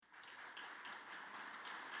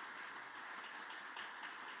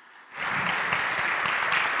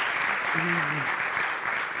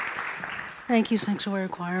Thank you, Sanctuary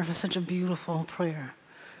Choir, for such a beautiful prayer.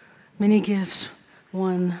 Many gifts,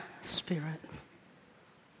 one Spirit.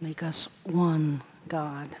 Make us one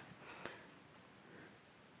God.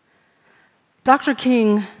 Dr.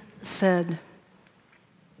 King said,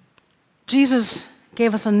 Jesus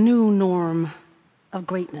gave us a new norm of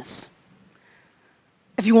greatness.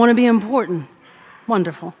 If you want to be important,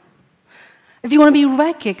 wonderful. If you want to be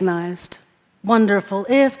recognized, wonderful.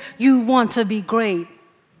 If you want to be great,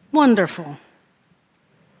 wonderful.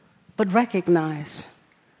 But recognize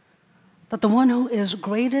that the one who is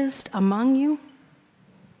greatest among you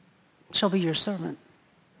shall be your servant.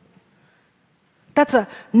 That's a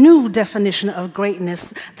new definition of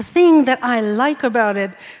greatness. The thing that I like about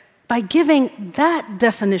it, by giving that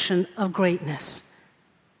definition of greatness,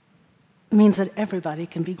 means that everybody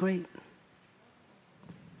can be great.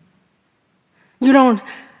 You don't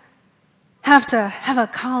have to have a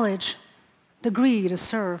college degree to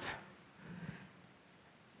serve.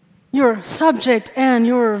 Your subject and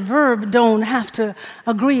your verb don't have to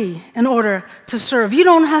agree in order to serve. You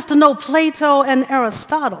don't have to know Plato and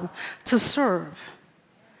Aristotle to serve.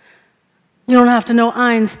 You don't have to know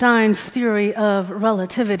Einstein's theory of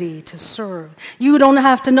relativity to serve. You don't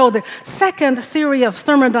have to know the second theory of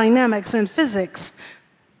thermodynamics and physics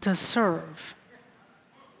to serve.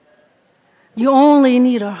 You only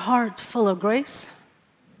need a heart full of grace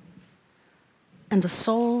and a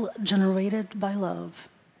soul generated by love.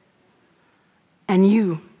 And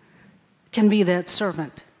you can be that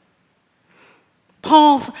servant.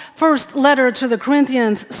 Paul's first letter to the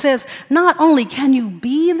Corinthians says, not only can you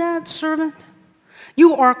be that servant,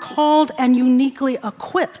 you are called and uniquely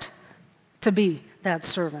equipped to be that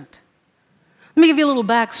servant. Let me give you a little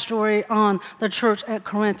backstory on the church at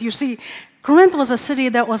Corinth. You see, Corinth was a city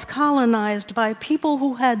that was colonized by people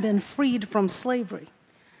who had been freed from slavery.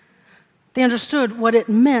 They understood what it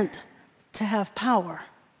meant to have power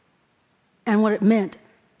and what it meant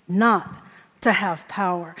not to have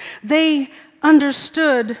power. They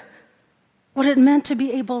understood what it meant to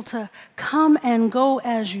be able to come and go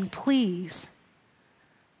as you please.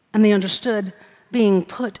 And they understood being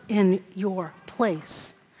put in your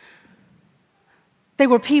place. They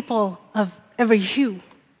were people of every hue,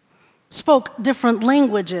 spoke different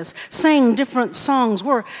languages, sang different songs,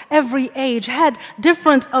 were every age, had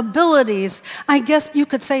different abilities. I guess you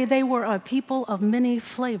could say they were a people of many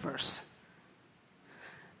flavors.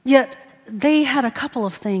 Yet they had a couple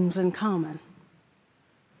of things in common.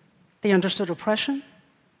 They understood oppression,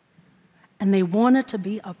 and they wanted to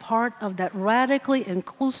be a part of that radically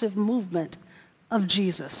inclusive movement of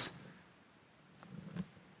Jesus.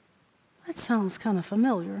 That sounds kind of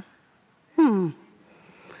familiar. From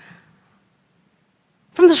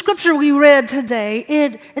the scripture we read today,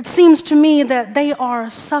 it seems to me that they are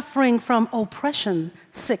suffering from oppression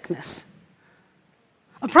sickness.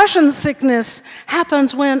 Oppression sickness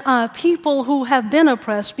happens when people who have been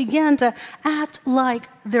oppressed begin to act like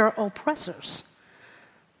their oppressors.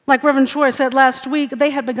 Like Reverend Troy said last week,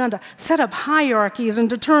 they had begun to set up hierarchies and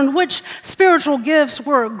determine which spiritual gifts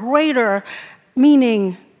were greater,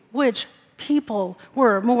 meaning which people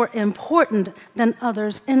were more important than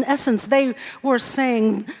others. In essence, they were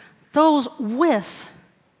saying those with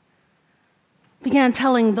began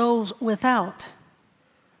telling those without,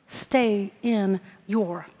 stay in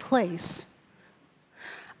your place.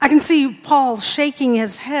 I can see Paul shaking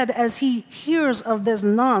his head as he hears of this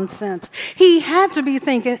nonsense. He had to be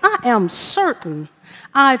thinking, I am certain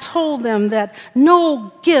I told them that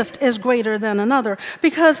no gift is greater than another,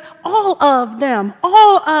 because all of them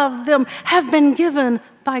have been given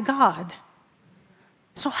by God.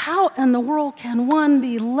 So how in the world can one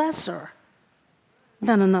be lesser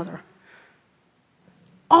than another?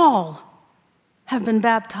 All have been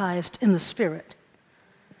baptized in the Spirit.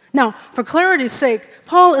 Now, for clarity's sake,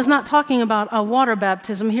 Paul is not talking about a water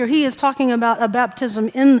baptism here. He is talking about a baptism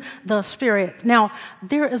in the Spirit. Now,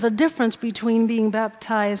 there is a difference between being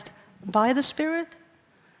baptized by the Spirit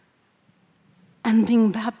and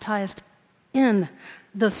being baptized in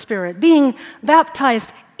the Spirit. Being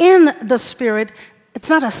baptized in the Spirit, it's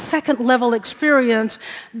not a second-level experience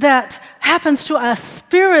that happens to a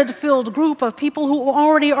Spirit-filled group of people who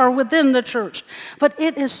already are within the church, but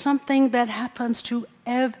it is something that happens to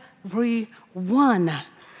everyone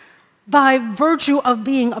by virtue of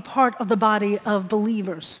being a part of the body of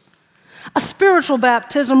believers. A spiritual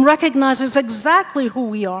baptism recognizes exactly who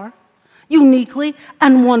we are, uniquely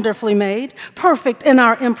and wonderfully made, perfect in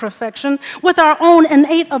our imperfection, with our own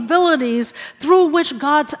innate abilities through which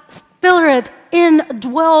God's Spirit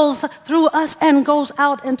indwells through us and goes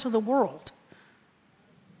out into the world.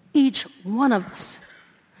 Each one of us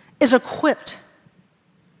is equipped.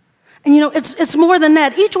 And it's more than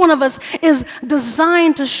that. Each one of us is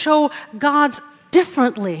designed to show God's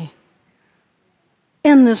differently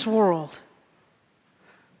in this world.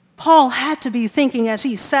 Paul had to be thinking as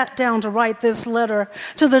he sat down to write this letter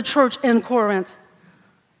to the church in Corinth,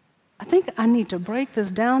 I think I need to break this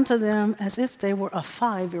down to them as if they were a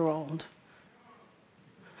 5-year-old.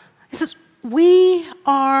 He says, we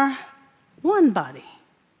are one body.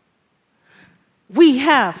 We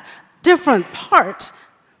have different parts,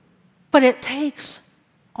 but it takes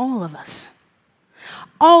all of us.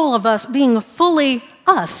 All of us being fully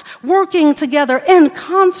us, working together in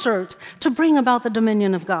concert to bring about the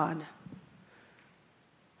dominion of God.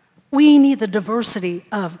 We need the diversity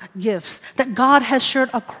of gifts that God has shared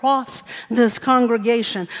across this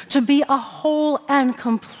congregation to be a whole and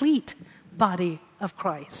complete body of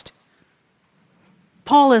Christ.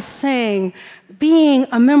 Paul is saying being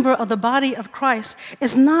a member of the body of Christ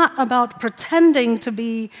is not about pretending to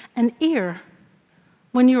be an ear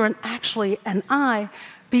when you're actually an eye,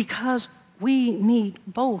 because we need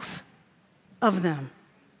both of them.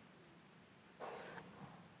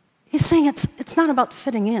 He's saying it's not about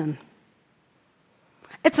fitting in.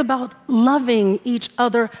 It's about loving each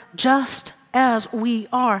other just as we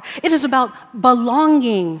are. It is about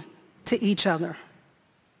belonging to each other.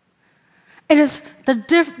 It is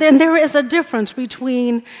and there is a difference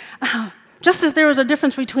between, just as there is a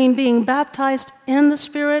difference between being baptized in the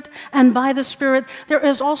Spirit and by the Spirit, there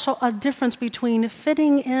is also a difference between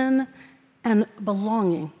fitting in and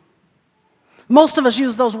belonging. Most of us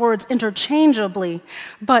use those words interchangeably,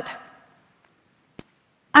 but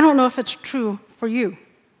I don't know if it's true for you.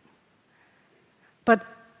 But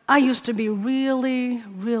I used to be really,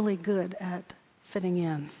 really good at fitting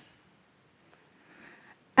in.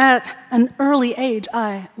 At an early age,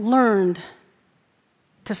 I learned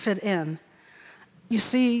to fit in. You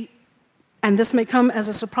see, and this may come as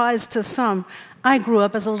a surprise to some, I grew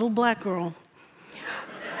up as a little black girl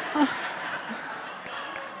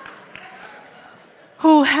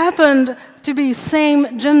who happened to be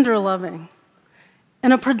same gender loving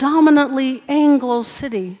in a predominantly Anglo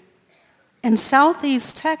city in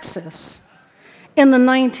southeast Texas in the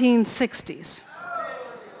 1960s.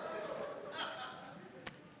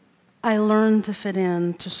 I learned to fit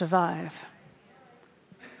in to survive.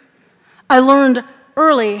 I learned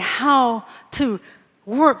early how to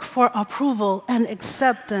work for approval and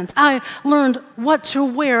acceptance. I learned what to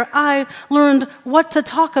wear. I learned what to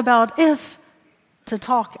talk about, if to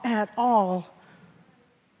talk at all,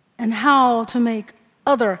 and how to make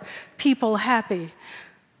other people happy.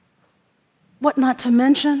 What not to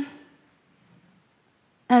mention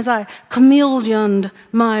as I chameleoned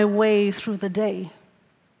my way through the day,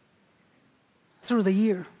 through the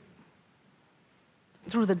year,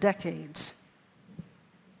 through the decades.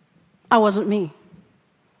 I wasn't me.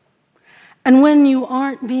 And when you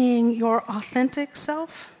aren't being your authentic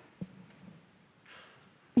self,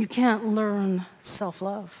 you can't learn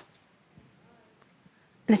self-love.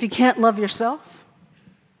 And if you can't love yourself,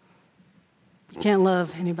 you can't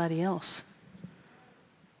love anybody else.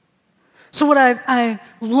 So what I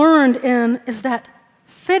learned is that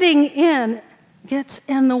fitting in gets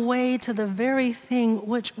in the way to the very thing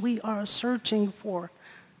which we are searching for,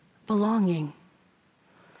 belonging.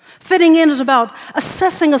 Fitting in is about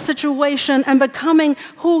assessing a situation and becoming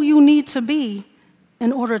who you need to be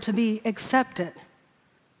in order to be accepted.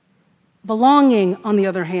 Belonging, on the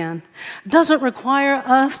other hand, doesn't require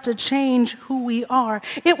us to change who we are.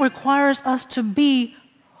 It requires us to be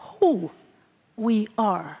who we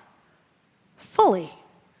are, fully.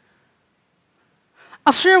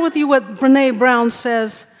 I'll share with you what Brené Brown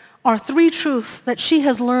says are 3 truths that she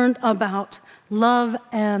has learned about love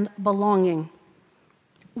and belonging.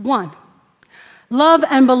 1, love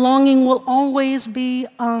and belonging will always be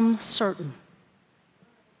uncertain.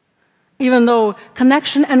 Even though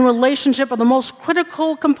connection and relationship are the most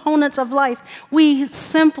critical components of life, we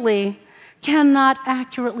simply cannot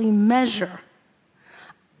accurately measure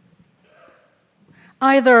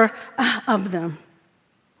either of them.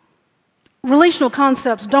 Relational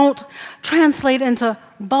concepts don't translate into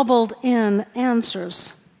bubbled-in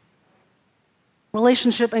answers.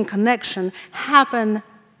 Relationship and connection happen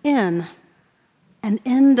in an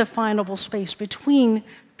indefinable space between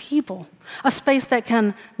people, a space that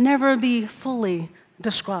can never be fully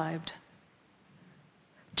described.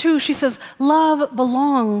 2, she says, love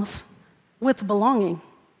belongs with belonging.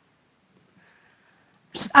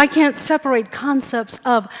 I can't separate concepts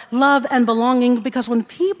of love and belonging because when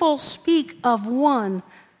people speak of one,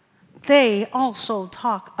 they also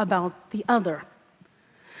talk about the other.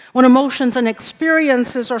 when emotions and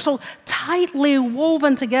experiences are so tightly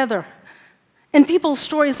woven together in people's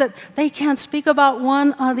stories that they can't speak about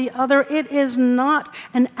one or the other, it is not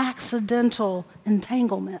an accidental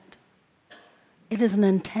entanglement. It is an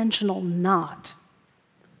intentional knot.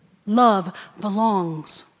 Love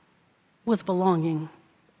belongs with belonging.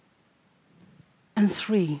 And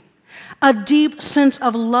 3, a deep sense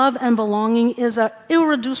of love and belonging is an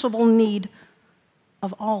irreducible need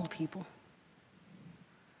of all people.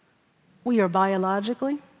 We are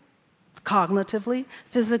biologically, cognitively,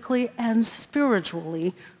 physically, and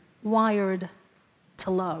spiritually wired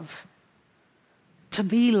to love, to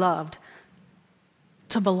be loved,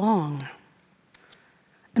 to belong.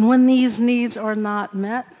 And when these needs are not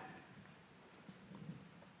met,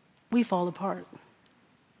 we fall apart.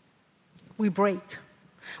 We break.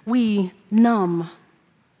 We numb.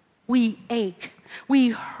 We ache. We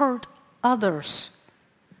hurt others.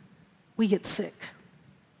 We get sick.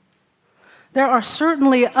 There are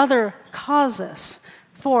certainly other causes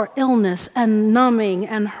for illness and numbing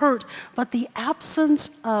and hurt, but the absence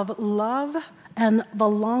of love and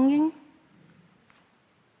belonging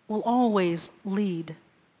will always lead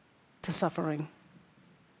to suffering.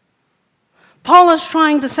 Paul is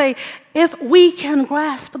trying to say, if we can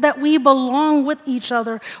grasp that we belong with each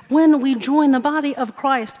other when we join the body of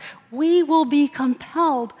Christ, we will be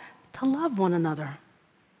compelled to love one another.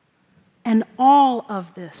 And all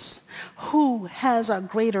of this, who has a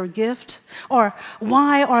greater gift? Or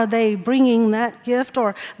why are they bringing that gift?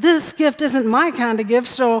 Or this gift isn't my kind of gift,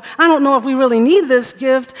 so I don't know if we really need this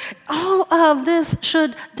gift. All of this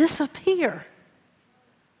should disappear.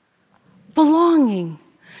 Belonging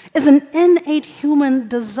is an innate human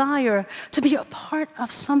desire to be a part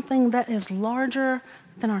of something that is larger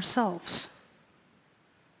than ourselves.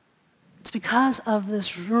 It's because of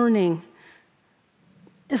this yearning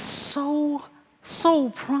is so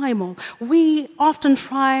primal. We often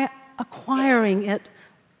try acquiring it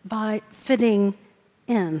by fitting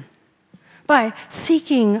in, by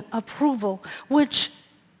seeking approval, which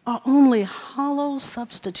are only hollow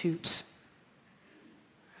substitutes.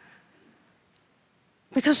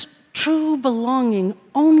 Because true belonging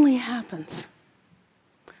only happens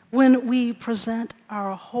when we present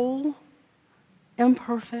our whole,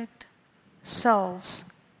 imperfect selves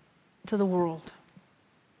to the world.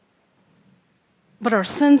 But our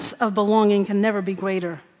sense of belonging can never be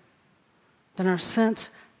greater than our sense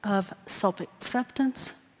of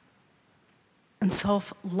self-acceptance and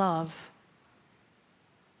self-love,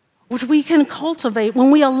 which we can cultivate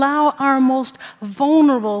when we allow our most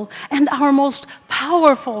vulnerable and our most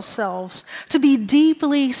powerful selves to be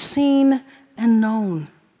deeply seen and known.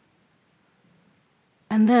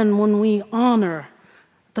 And then when we honor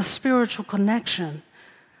the spiritual connection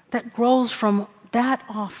that grows from that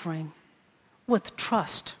offering with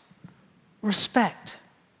trust, respect,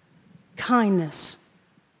 kindness,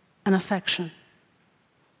 and affection.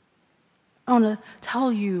 I want to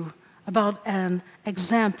tell you about an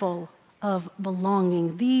example of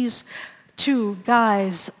belonging. These 2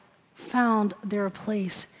 guys found their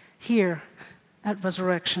place here at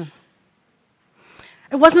Resurrection.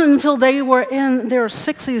 It wasn't until they were in their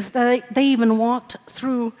 60s that they even walked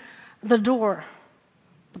through the door.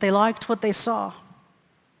 But they liked what they saw,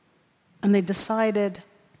 and they decided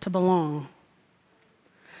to belong.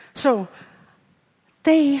 So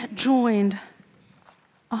they joined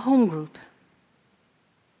a home group.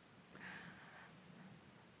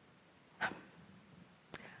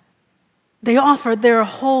 They offered their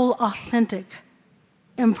whole authentic,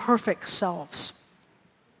 imperfect selves.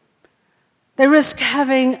 They risked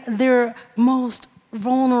having their most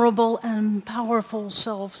vulnerable and powerful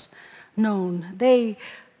selves known. They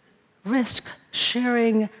risked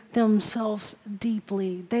sharing themselves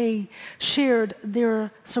deeply. They shared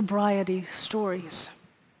their sobriety stories.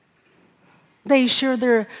 They shared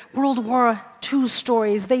their World War II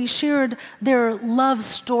stories. They shared their love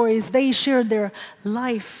stories. They shared their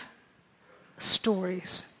life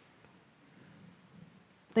stories.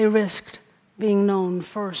 They risked being known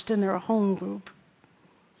first in their home group,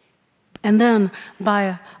 and then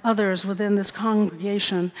by others within this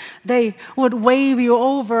congregation. They would wave you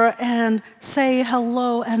over and say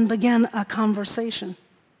hello and begin a conversation.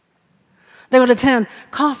 They would attend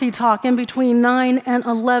coffee talk in between 9 and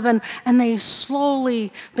 11, and they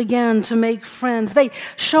slowly began to make friends. They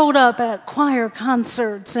showed up at choir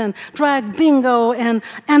concerts and drag bingo and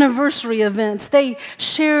anniversary events. They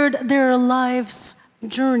shared their life's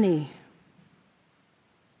journey,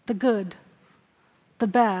 the good, the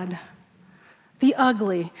bad, the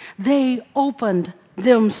ugly. They opened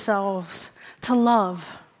themselves to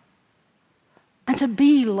love and to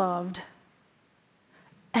be loved.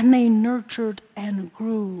 and they nurtured and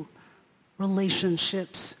grew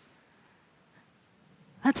relationships.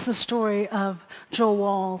 That's the story of Joe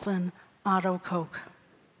Walls and Otto Koch.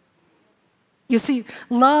 You see,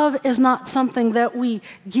 love is not something that we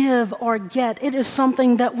give or get. It is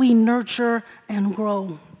something that we nurture and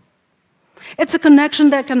grow. It's a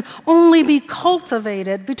connection that can only be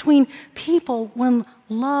cultivated between people when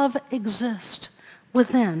love exists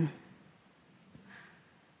within.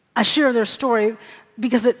 I share their story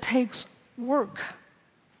because it takes work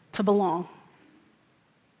to belong.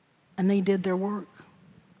 And they did their work.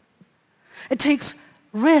 It takes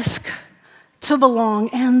risk to belong,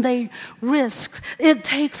 and they risked. It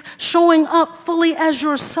takes showing up fully as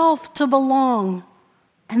yourself to belong,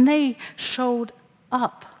 and they showed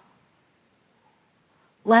up.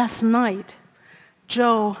 Last night,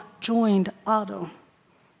 Joe joined Otto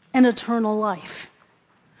in eternal life.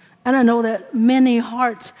 And I know that many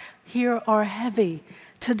hearts here are heavy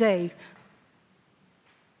today,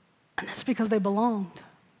 and that's because they belonged.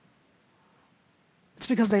 It's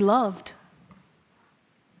because they loved.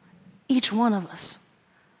 Each one of us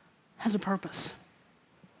has a purpose,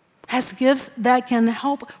 has gifts that can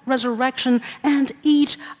help resurrection and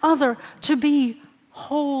each other to be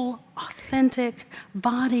whole, authentic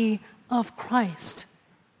body of Christ.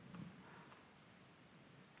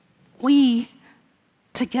 We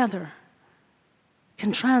together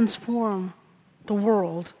can transform the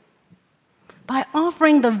world by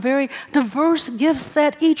offering the very diverse gifts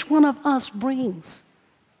that each one of us brings.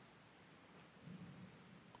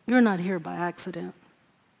 You're not here by accident.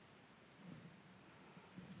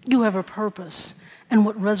 You have a purpose and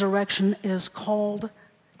what resurrection is called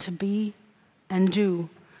to be and do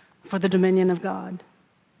for the dominion of God.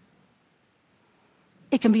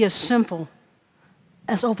 It can be as simple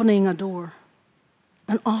as opening a door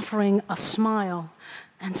and offering a smile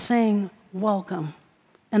and saying welcome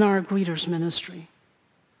in our greeters ministry.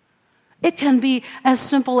 It can be as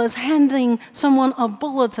simple as handing someone a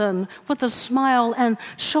bulletin with a smile and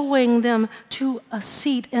showing them to a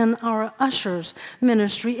seat in our ushers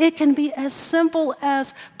ministry. It can be as simple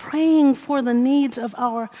as praying for the needs of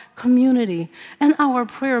our community and our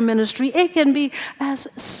prayer ministry. It can be as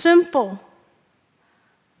simple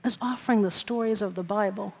as offering the stories of the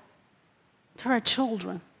Bible to our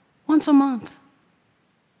children once a month.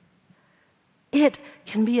 It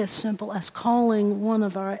can be as simple as calling one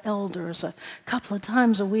of our elders a couple of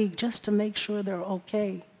times a week just to make sure they're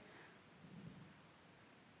okay.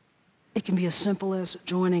 It can be as simple as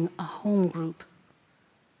joining a home group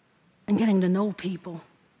and getting to know people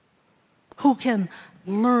who can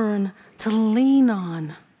learn to lean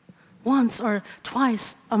on once or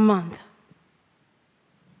twice a month.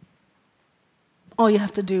 All you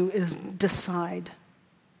have to do is decide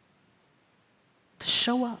to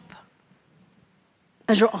show up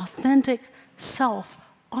as your authentic self,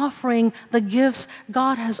 offering the gifts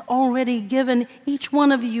God has already given each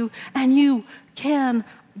one of you, and you can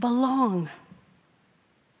belong.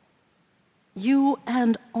 You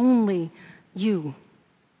and only you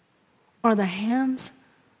are the hands,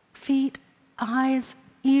 feet, eyes,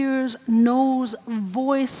 ears, nose,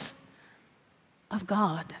 voice of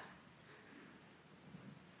God.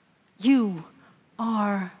 You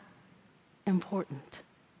are important.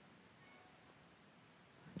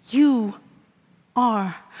 You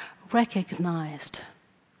are recognized.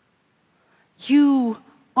 You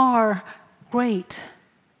are great.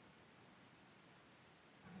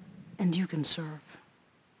 And you can serve.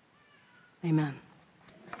 Amen.